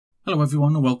Hello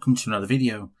everyone and welcome to another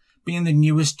video. Being the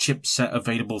newest chipset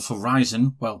available for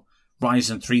Ryzen, well,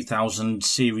 Ryzen 3000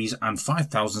 series and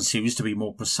 5000 series to be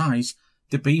more precise,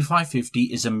 the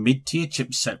B550 is a mid-tier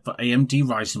chipset for AMD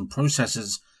Ryzen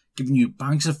processors, giving you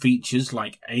bags of features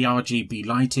like ARGB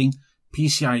lighting,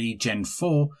 PCIe Gen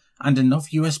 4 and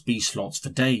enough USB slots for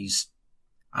days.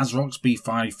 Asrock's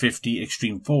B550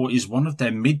 Extreme4 is one of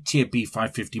their mid-tier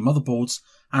B550 motherboards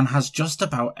and has just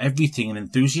about everything an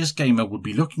enthusiast gamer would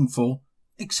be looking for,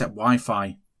 except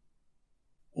Wi-Fi.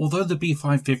 Although the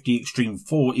B550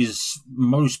 Extreme4 is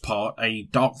most part a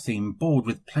dark theme board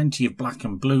with plenty of black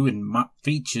and blue and matte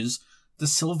features, the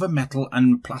silver metal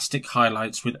and plastic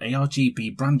highlights with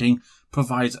ARGB branding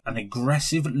provides an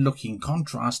aggressive looking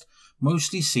contrast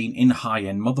mostly seen in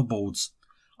high-end motherboards.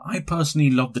 I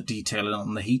personally love the detailing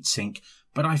on the heatsink,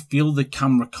 but I feel the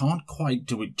camera can't quite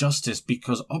do it justice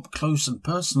because up close and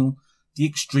personal, the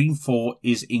Extreme4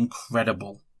 is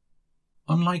incredible.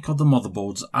 Unlike other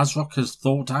motherboards, Asrock has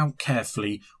thought out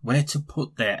carefully where to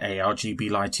put their ARGB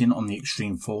lighting on the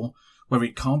Extreme4, where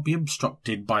it can't be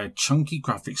obstructed by a chunky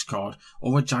graphics card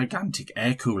or a gigantic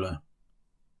air cooler.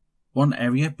 One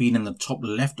area being in the top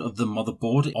left of the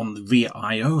motherboard on the rear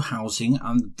I/O housing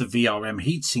and the VRM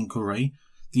heatsink array.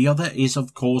 The other is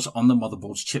of course on the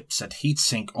motherboard's chipset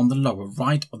heatsink on the lower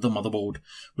right of the motherboard,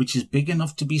 which is big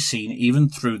enough to be seen even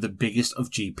through the biggest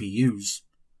of GPUs.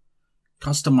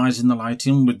 Customizing the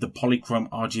lighting with the polychrome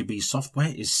RGB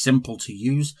software is simple to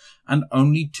use and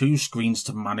only 2 screens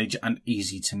to manage and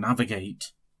easy to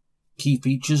navigate. Key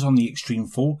features on the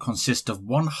Extreme4 consist of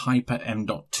one Hyper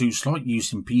M.2 slot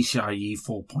using PCIe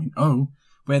 4.0,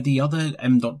 where the other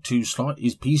M.2 slot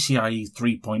is PCIe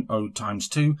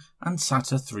 3.0x2 and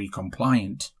SATA 3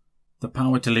 compliant. The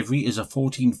power delivery is a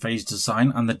 14-phase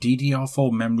design and the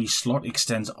DDR4 memory slot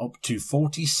extends up to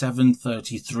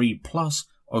 4733 plus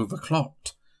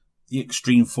overclocked. The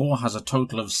Extreme4 has a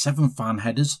total of 7 fan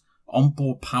headers,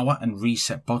 onboard power and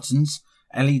reset buttons,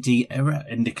 LED error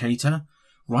indicator,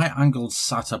 right-angled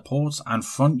SATA ports and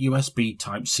front USB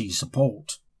Type-C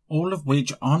support, all of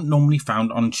which aren't normally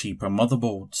found on cheaper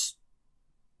motherboards.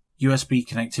 USB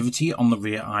connectivity on the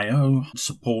rear I/O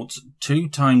supports 2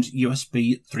 times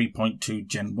USB 3.2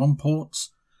 Gen 1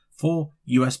 ports, 4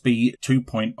 USB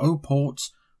 2.0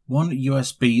 ports, 1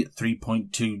 USB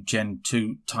 3.2 Gen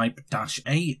 2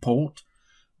 Type-A port,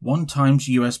 1 times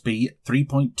USB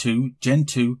 3.2 Gen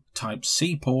 2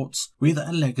 Type-C ports with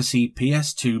a legacy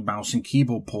PS2 mouse and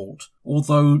keyboard port,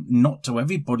 although not to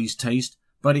everybody's taste,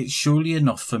 but it's surely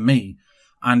enough for me,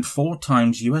 and 4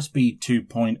 times USB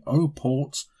 2.0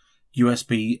 ports,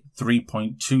 USB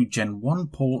 3.2 Gen 1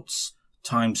 ports,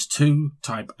 times 2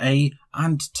 Type-A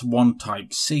and 1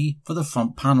 Type-C for the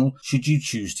front panel should you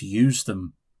choose to use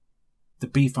them. The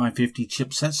B550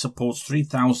 chipset supports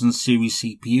 3000 series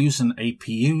CPUs and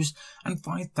APUs and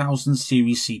 5000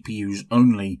 series CPUs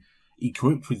only,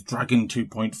 equipped with Dragon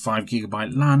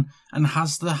 2.5GB LAN and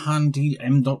has the handy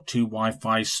M.2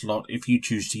 Wi-Fi slot if you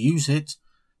choose to use it,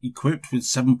 equipped with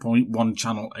 7.1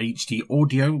 channel HD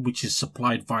audio which is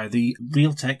supplied via the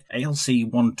Realtek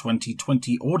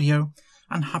ALC12020 audio,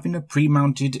 and having a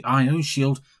pre-mounted I/O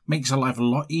shield makes life a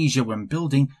lot easier when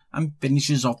building and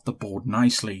finishes off the board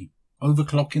nicely.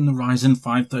 Overclocking the Ryzen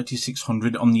 5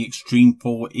 3600 on the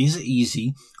Extreme4 is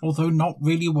easy, although not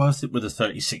really worth it with a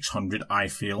 3600 I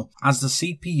feel, as the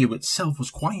CPU itself was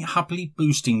quite happily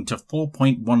boosting to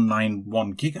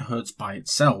 4.191 GHz by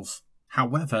itself.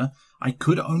 However, I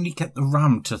could only get the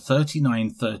RAM to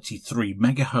 3933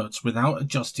 MHz without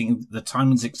adjusting the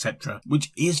timings etc,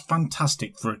 which is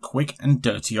fantastic for a quick and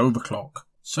dirty overclock.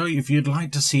 So if you'd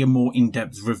like to see a more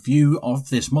in-depth review of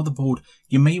this motherboard,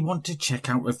 you may want to check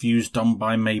out reviews done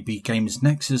by maybe Games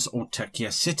Nexus or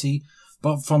TechYes City,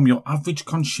 but from your average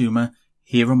consumer,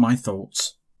 here are my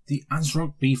thoughts. The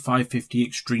Asrock B550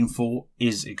 Extreme4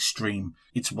 is extreme.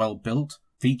 It's well built,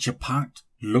 feature packed,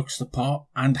 looks the part,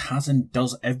 and has and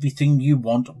does everything you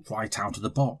want right out of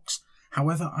the box.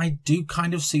 However, I do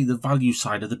kind of see the value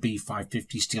side of the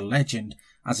B550 Steel Legend,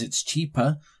 as it's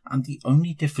cheaper, and the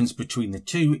only difference between the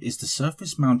two is the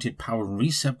surface mounted power and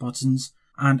reset buttons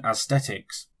and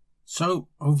aesthetics. So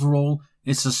overall,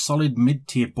 it's a solid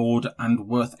mid-tier board and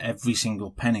worth every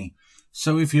single penny.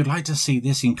 So if you'd like to see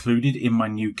this included in my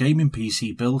new gaming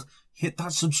PC build, hit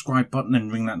that subscribe button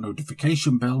and ring that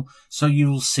notification bell so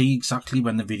you'll see exactly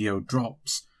when the video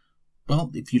drops.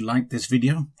 Well, if you liked this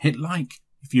video, hit like.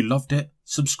 If you loved it,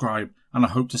 subscribe, and I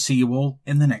hope to see you all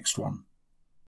in the next one.